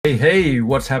Hey,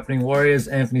 what's happening, Warriors?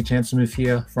 Anthony Chancellor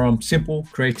here from Simple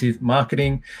Creative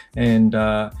Marketing. And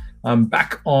I'm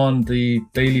back on the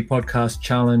daily podcast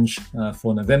challenge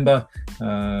for November.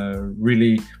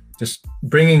 Really just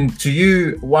bringing to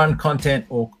you one content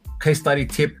or case study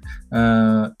tip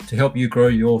to help you grow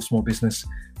your small business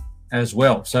as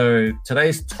well. So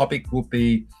today's topic will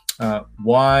be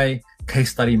why case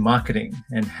study marketing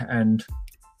and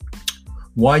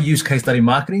why use case study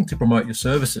marketing to promote your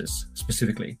services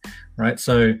specifically, right?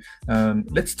 So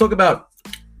let's talk about,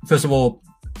 first of all,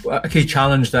 a key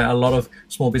challenge that a lot of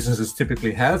small businesses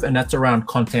typically have, and that's around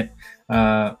content,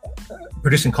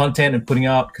 producing content and putting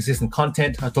out consistent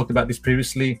content. I talked about this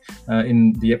previously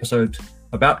in the episode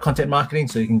about content marketing,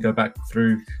 so you can go back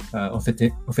through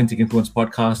Authentic Influence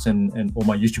podcast and or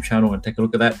my YouTube channel and take a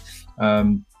look at that.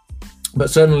 But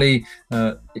certainly,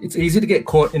 it's easy to get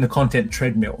caught in the content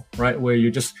treadmill, right? Where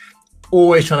you're just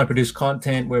always trying to produce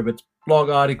content, whether it's blog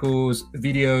articles,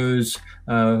 videos,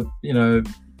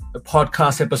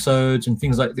 podcast episodes and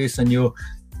things like this. And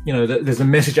there's a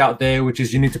message out there, which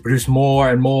is you need to produce more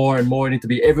and more and more. You need to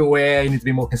be everywhere. You need to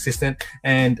be more consistent.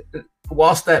 And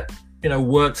whilst that,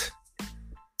 worked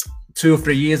 2 or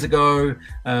 3 years ago,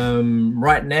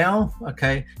 right now,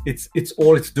 okay, it's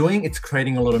all it's doing, it's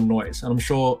creating a lot of noise. And I'm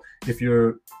sure if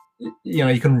you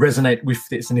can resonate with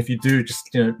this, and if you do, just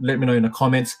let me know in the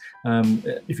comments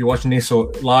if you're watching this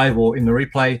or live or in the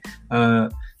replay,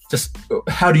 just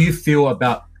how do you feel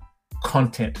about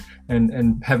content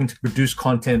and having to produce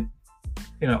content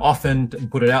often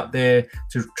and put it out there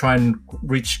to try and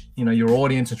reach your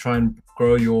audience and try and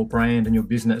grow your brand and your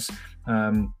business.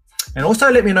 And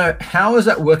also let me know, how is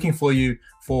that working for you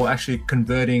for actually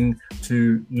converting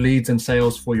to leads and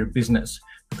sales for your business?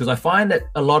 Because I find that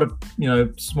a lot of,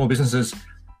 small businesses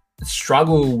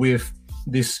struggle with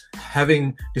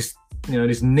having this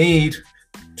need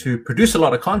to produce a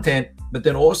lot of content, but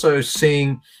then also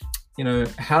seeing,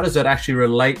 how does that actually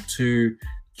relate to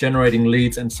generating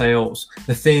leads and sales,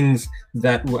 the things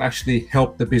that will actually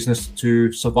help the business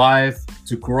to survive,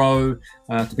 to grow,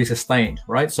 to be sustained,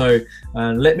 right? So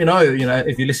let me know,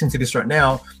 if you're listening to this right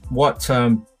now, what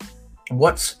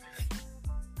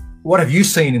have you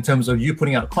seen in terms of you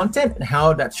putting out content and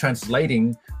how that's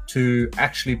translating to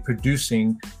actually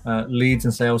producing leads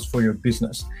and sales for your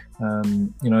business?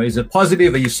 Is it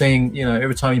positive? Are you seeing,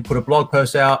 every time you put a blog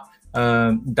post out,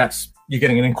 you're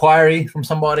getting an inquiry from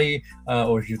somebody,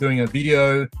 or if you're doing a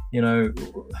video,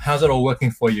 how's it all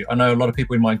working for you? I know a lot of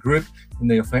people in my group, in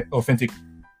the Authentic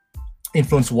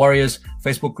Influence Warriors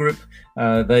Facebook group,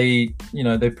 they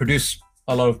produce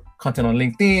a lot of content on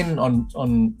LinkedIn,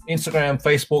 on Instagram,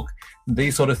 Facebook,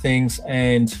 these sort of things.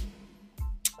 And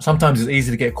sometimes it's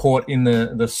easy to get caught in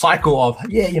the cycle of,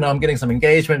 I'm getting some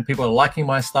engagement, people are liking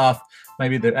my stuff,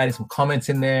 maybe they're adding some comments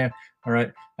in there. All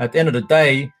right. At the end of the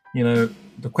day,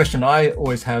 the question I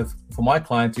always have for my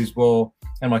clients is,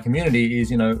 and my community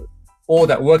is, all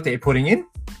that work that you're putting in,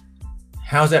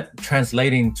 how's that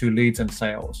translating to leads and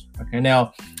sales? Okay.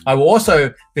 Now, I will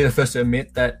also be the first to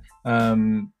admit that,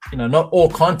 not all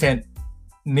content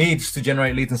needs to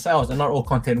generate leads and sales, and not all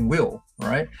content will,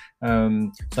 right?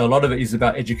 So a lot of it is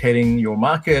about educating your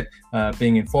market,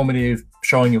 being informative,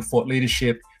 showing your thought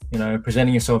leadership,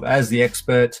 presenting yourself as the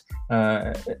expert,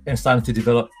 and starting to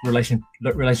develop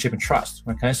relationship and trust.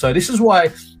 Okay, so this is why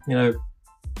you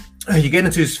get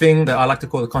into this thing that I like to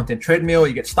call the content treadmill.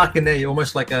 You get stuck in there. You're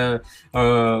almost like a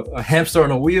hamster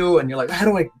on a wheel, and you're like, how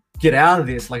do I get out of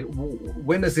this? Like,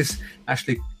 when does this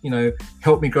actually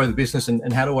help me grow the business,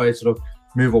 and how do I sort of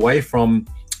move away from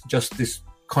just this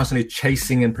constantly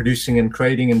chasing and producing and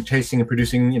creating and chasing and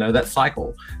producing, that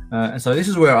cycle? And so this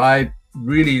is where I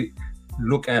really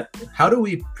look at, how do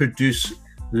we produce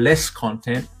less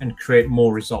content and create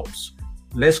more results?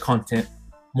 Less content,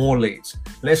 more leads.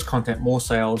 Less content, more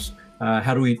sales.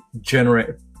 How do we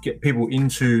get people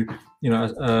into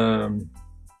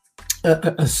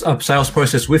a sales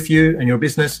process with you and your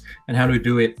business? And how do we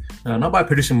do it not by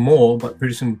producing more, but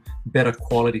producing better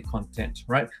quality content,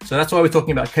 right? So that's why we're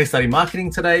talking about case study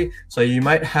marketing today. So you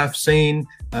might have seen,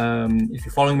 if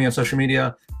you're following me on social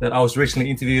media, that I was recently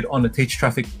interviewed on the Teach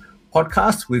Traffic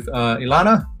podcast with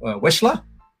Ilana Weschler.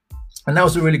 And that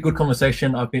was a really good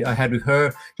conversation I had with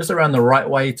her, just around the right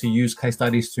way to use case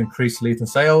studies to increase leads and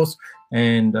sales.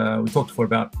 And we talked for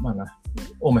about,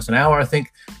 almost an hour, I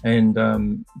think. And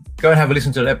go and have a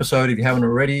listen to that episode if you haven't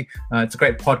already. It's a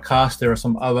great podcast. There are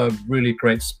some other really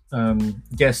great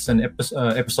guests and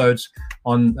episodes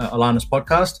on Alana's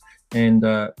podcast. And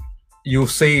you'll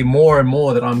see more and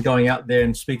more that I'm going out there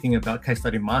and speaking about case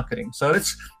study marketing. So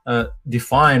let's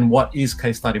define what is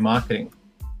case study marketing.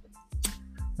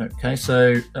 Okay,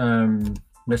 so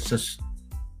let's just,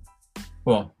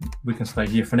 well, we can stay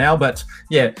here for now. But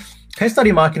yeah, case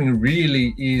study marketing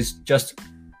really is just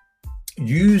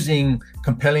using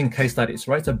compelling case studies,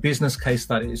 right? So business case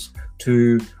studies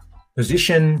to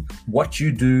position what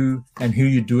you do and who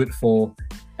you do it for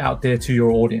out there to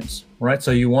your audience, right?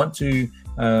 So you want to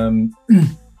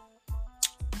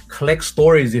collect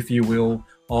stories, if you will,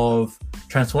 of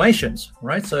transformations,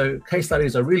 right? So case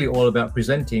studies are really all about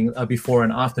presenting a before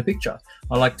and after picture.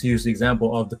 I like to use the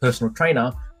example of the personal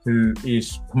trainer who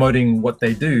is promoting what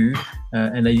they do,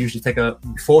 and they usually take a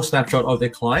before snapshot of their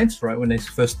clients, right? When they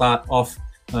first start off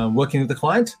working with the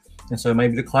client. And so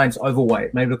maybe the client's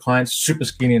overweight, maybe the client's super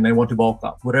skinny and they want to bulk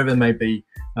up, whatever it may be.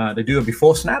 They do a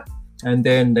before snap, and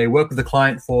then they work with the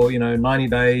client for 90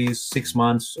 days, 6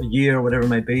 months, a year, whatever it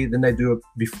may be. Then they do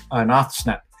an after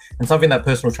snap. And something that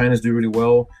personal trainers do really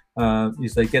well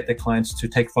is they get their clients to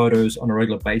take photos on a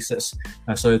regular basis.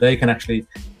 So they can actually,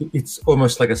 it's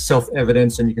almost like a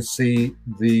self-evidence, and you can see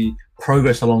the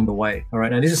progress along the way. All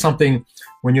right. And this is something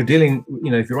when you're dealing,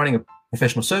 if you're running a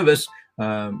professional service,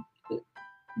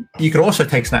 you can also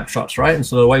take snapshots, right? And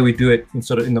so the way we do it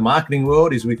in the marketing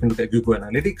world is we can look at Google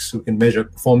Analytics, we can measure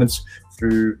performance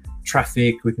through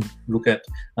traffic, we can look at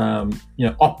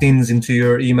opt-ins into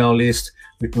your email list,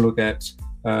 we can look at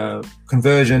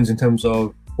conversions in terms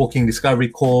of booking discovery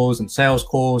calls and sales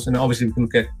calls, and obviously we can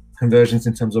look at conversions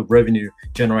in terms of revenue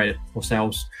generated or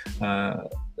sales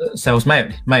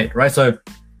made, right? So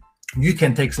you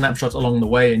can take snapshots along the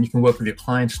way, and you can work with your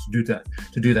clients to do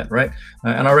that, right?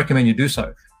 And I recommend you do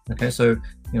so. Okay, so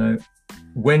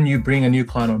when you bring a new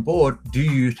client on board, do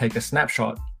you take a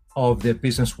snapshot of their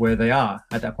business where they are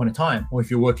at that point in time? Or if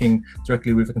you're working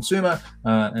directly with a consumer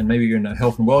and maybe you're in a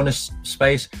health and wellness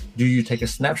space, do you take a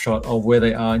snapshot of where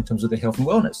they are in terms of their health and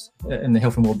wellness and their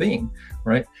health and well-being,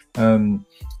 right?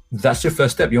 That's your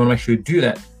first step. You want to make sure you do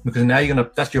that, because now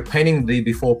you're painting the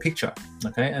before picture,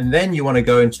 okay? And then you want to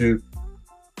go into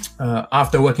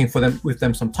after working with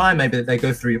them some time, maybe they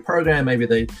go through your program, maybe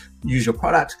they use your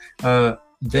product,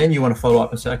 then you want to follow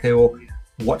up and say, okay, well,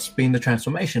 what's been the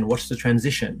transformation? What's the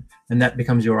transition? And that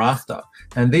becomes your after.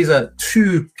 And these are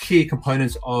two key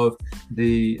components of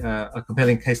a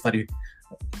compelling case study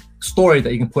story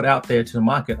that you can put out there to the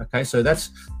market. Okay, so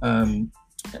that's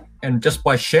and just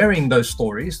by sharing those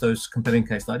stories, those compelling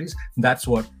case studies, that's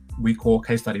what we call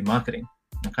case study marketing.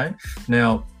 Okay,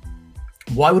 now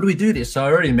why would we do this? So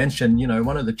I already mentioned,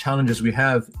 one of the challenges we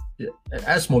have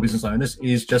as small business owners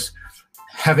is just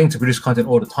having to produce content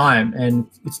all the time, and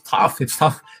it's tough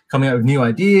coming up with new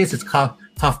ideas. It's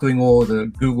tough doing all the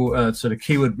Google sort of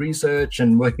keyword research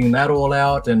and working that all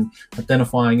out and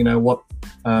identifying what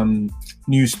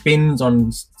new spins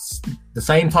on the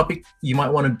same topic you might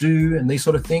want to do, and these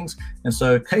sort of things. And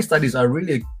so case studies are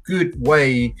really a good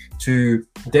way to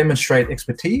demonstrate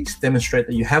expertise, demonstrate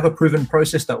that you have a proven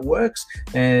process that works,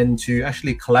 and to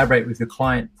actually collaborate with your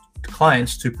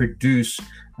clients to produce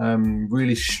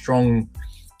really strong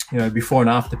before and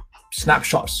after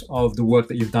snapshots of the work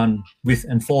that you've done with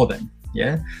and for them.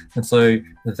 Yeah. And so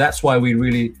that's why we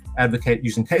really advocate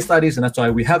using case studies, and that's why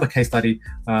we have a case study,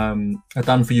 a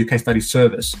done for you case study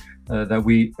service that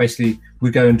we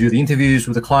go and do the interviews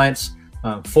with the clients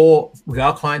with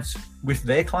our clients, with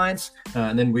their clients,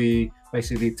 and then we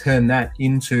basically turn that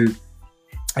into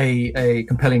a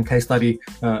compelling case study.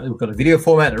 We've got a video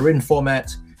format, a written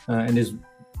format, and there's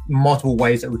multiple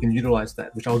ways that we can utilize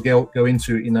that, which I'll go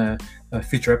into in a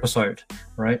future episode,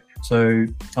 right? So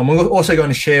I'm also going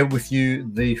to share with you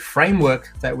the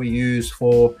framework that we use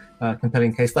for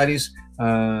compelling case studies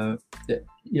in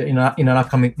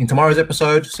tomorrow's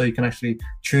episode, so you can actually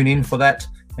tune in for that,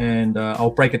 and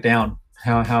I'll break it down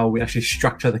how we actually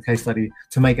structure the case study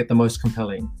to make it the most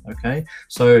compelling. Okay,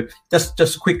 so just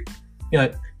a quick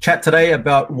chat today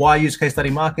about why use case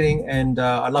study marketing, and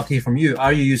I'd love to hear from you.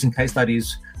 Are you using case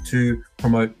studies to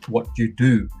promote what you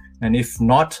do? And if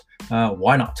not,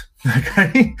 why not?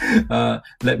 Okay,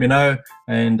 let me know.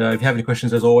 And if you have any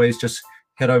questions, as always, just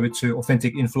head over to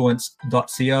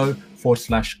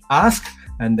authenticinfluence.co/ask,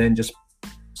 and then just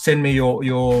send me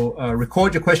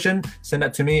record your question, send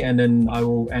that to me, and then I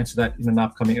will answer that in an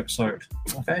upcoming episode.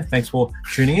 Okay, thanks for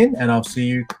tuning in, and I'll see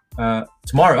you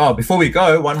tomorrow. Oh, before we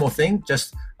go, one more thing.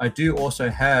 I do also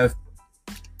have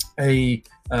a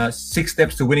 6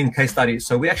 steps to winning case studies.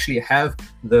 So we actually have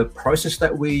the process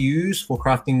that we use for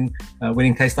crafting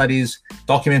winning case studies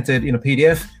documented in a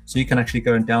PDF. So you can actually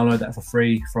go and download that for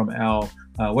free from our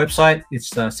website. It's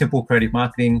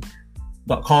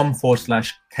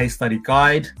simplecreativemarketing.com/case study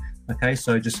guide. Okay,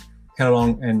 so just head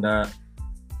along and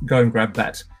go and grab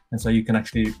that. And so you can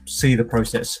actually see the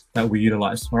process that we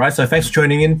utilize. All right. So thanks for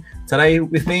joining in today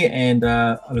with me. And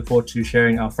I look forward to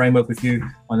sharing our framework with you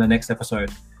on the next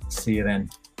episode. See you then.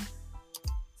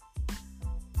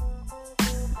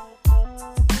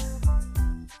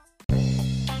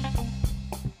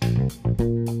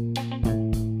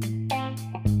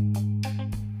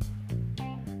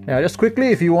 Now, just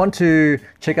quickly, if you want to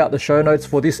check out the show notes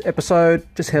for this episode,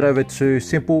 just head over to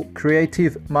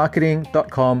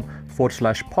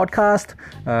simplecreativemarketing.com/podcast,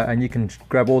 and you can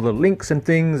grab all the links and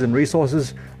things and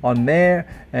resources on there.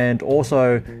 And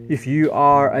also, if you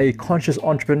are a conscious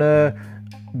entrepreneur,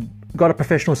 got a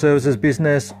professional services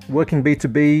business, working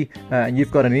B2B, and you've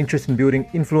got an interest in building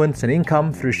influence and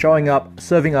income through showing up,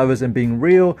 serving others, and being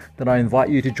real, then I invite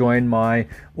you to join my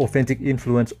Authentic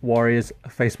Influence Warriors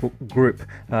Facebook group.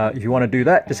 If you want to do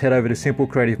that, just head over to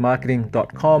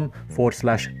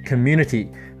simplecreativemarketing.com/community.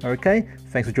 Okay,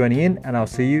 thanks for joining in, and I'll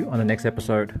see you on the next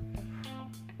episode.